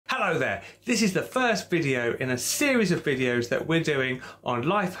Hello there, this is the first video in a series of videos that we're doing on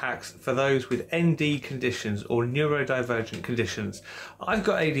life hacks for those with ND conditions or neurodivergent conditions. I've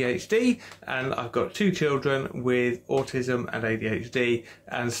got ADHD and I've got two children with autism and ADHD,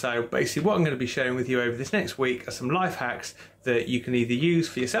 and so basically what I'm going to be sharing with you over this next week are some life hacks that you can either use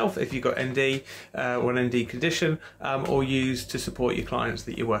for yourself if you've got ND or an ND condition, or use to support your clients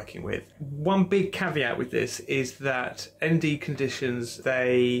that you're working with. One big caveat with this is that ND conditions,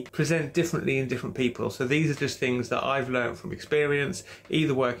 they present differently in different people. So these are just things that I've learned from experience,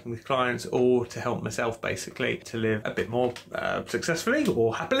 either working with clients or to help myself basically to live a bit more successfully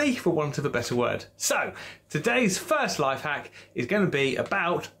or happily, for want of a better word. So today's first life hack is going to be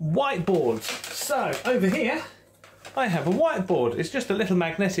about whiteboards. So over here I have a whiteboard. It's just a little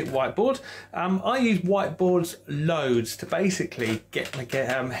magnetic whiteboard. I use whiteboards loads to basically get my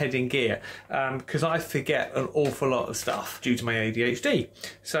head in gear because I forget an awful lot of stuff due to my ADHD.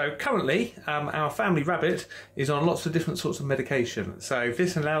 So currently our family rabbit is on lots of different sorts of medication. So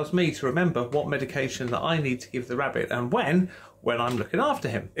this allows me to remember what medication that I need to give the rabbit and when I'm looking after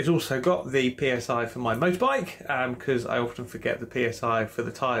him. It's also got the PSI for my motorbike because I often forget the PSI for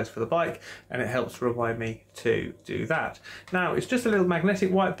the tyres for the bike, and it helps to remind me to do that. Now it's just a little magnetic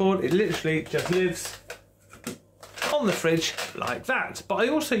whiteboard. It literally just lives on the fridge like that. But I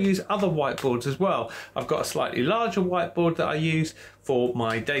also use other whiteboards as well. I've got a slightly larger whiteboard that I use for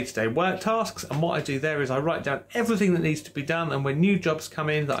my day-to-day work tasks, and what I do there is I write down everything that needs to be done, and when new jobs come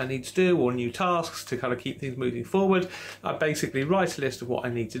in that I need to do or new tasks to kind of keep things moving forward, I basically write a list of what I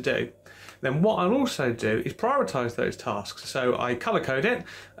need to do. Then what I'll also do is prioritise those tasks. So I colour code it,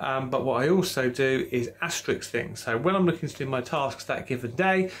 but what I also do is asterisk things. So when I'm looking to do my tasks that given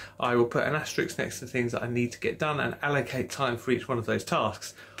day, I will put an asterisk next to things that I need to get done and allocate time for each one of those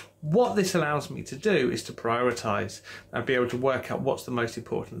tasks. What this allows me to do is to prioritise and be able to work out what's the most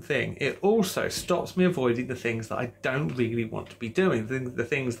important thing. It also stops me avoiding the things that I don't really want to be doing, the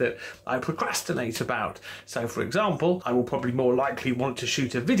things that I procrastinate about. So for example, I will probably more likely want to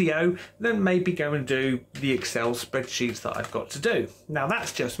shoot a video than maybe go and do the Excel spreadsheets that I've got to do. Now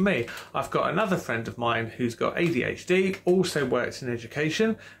that's just me. I've got another friend of mine who's got ADHD, also works in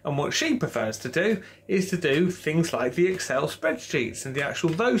education, and what she prefers to do is to do things like the Excel spreadsheets and the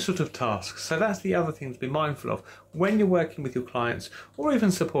actual those sort of tasks. So that's the other thing to be mindful of when you're working with your clients or even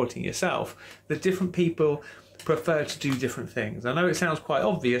supporting yourself, that different people prefer to do different things. I know it sounds quite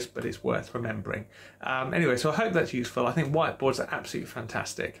obvious, but it's worth remembering. Anyway, so I hope that's useful. I think whiteboards are absolutely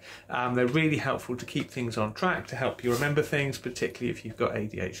fantastic. They're really helpful to keep things on track, to help you remember things, particularly if you've got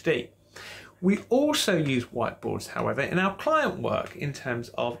ADHD. We also use whiteboards, however, in our client work in terms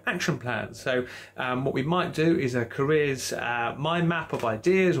of action plans. So what we might do is a careers mind map of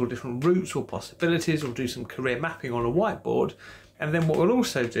ideas or different routes or possibilities, or do some career mapping on a whiteboard. And then what we'll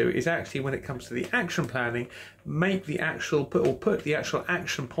also do is actually, when it comes to the action planning, make the actual put the actual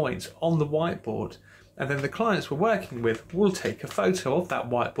action points on the whiteboard. And then the clients we're working with will take a photo of that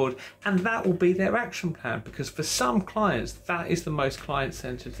whiteboard, and that will be their action plan, because for some clients that is the most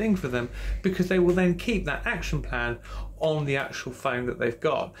client-centered thing for them, because they will then keep that action plan on the actual phone that they've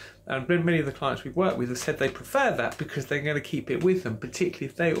got. And many of the clients we've worked with have said they prefer that because they're going to keep it with them, particularly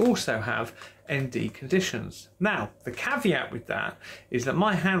if they also have ND conditions. Now the caveat with that is that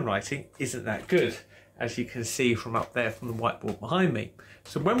my handwriting isn't that good, as you can see from up there from the whiteboard behind me.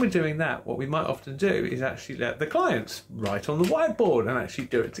 So when we're doing that, what we might often do is actually let the clients write on the whiteboard and actually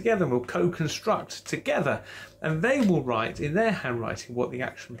do it together, and we'll co-construct together, and they will write in their handwriting what the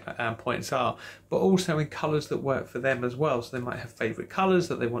action points are, but also in colours that work for them as well. So they might have favourite colours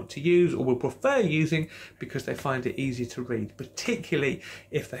that they want to use or will prefer using because they find it easy to read, particularly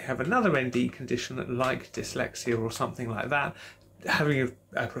if they have another ND condition like dyslexia or something like that. Having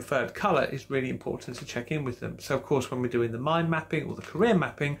a preferred colour is really important to check in with them. So of course, when we're doing the mind mapping or the career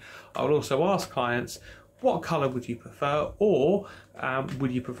mapping, I will also ask clients, what colour would you prefer, or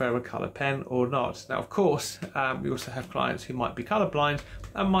would you prefer a colour pen or not? Now of course, we also have clients who might be colourblind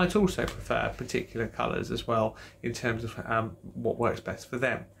and might also prefer particular colours as well in terms of what works best for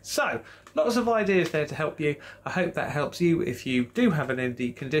them. So lots of ideas there to help you. I hope that helps you if you do have an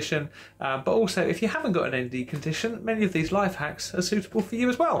ND condition, but also if you haven't got an ND condition, many of these life hacks are suitable for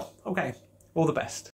you as well. Okay, all the best.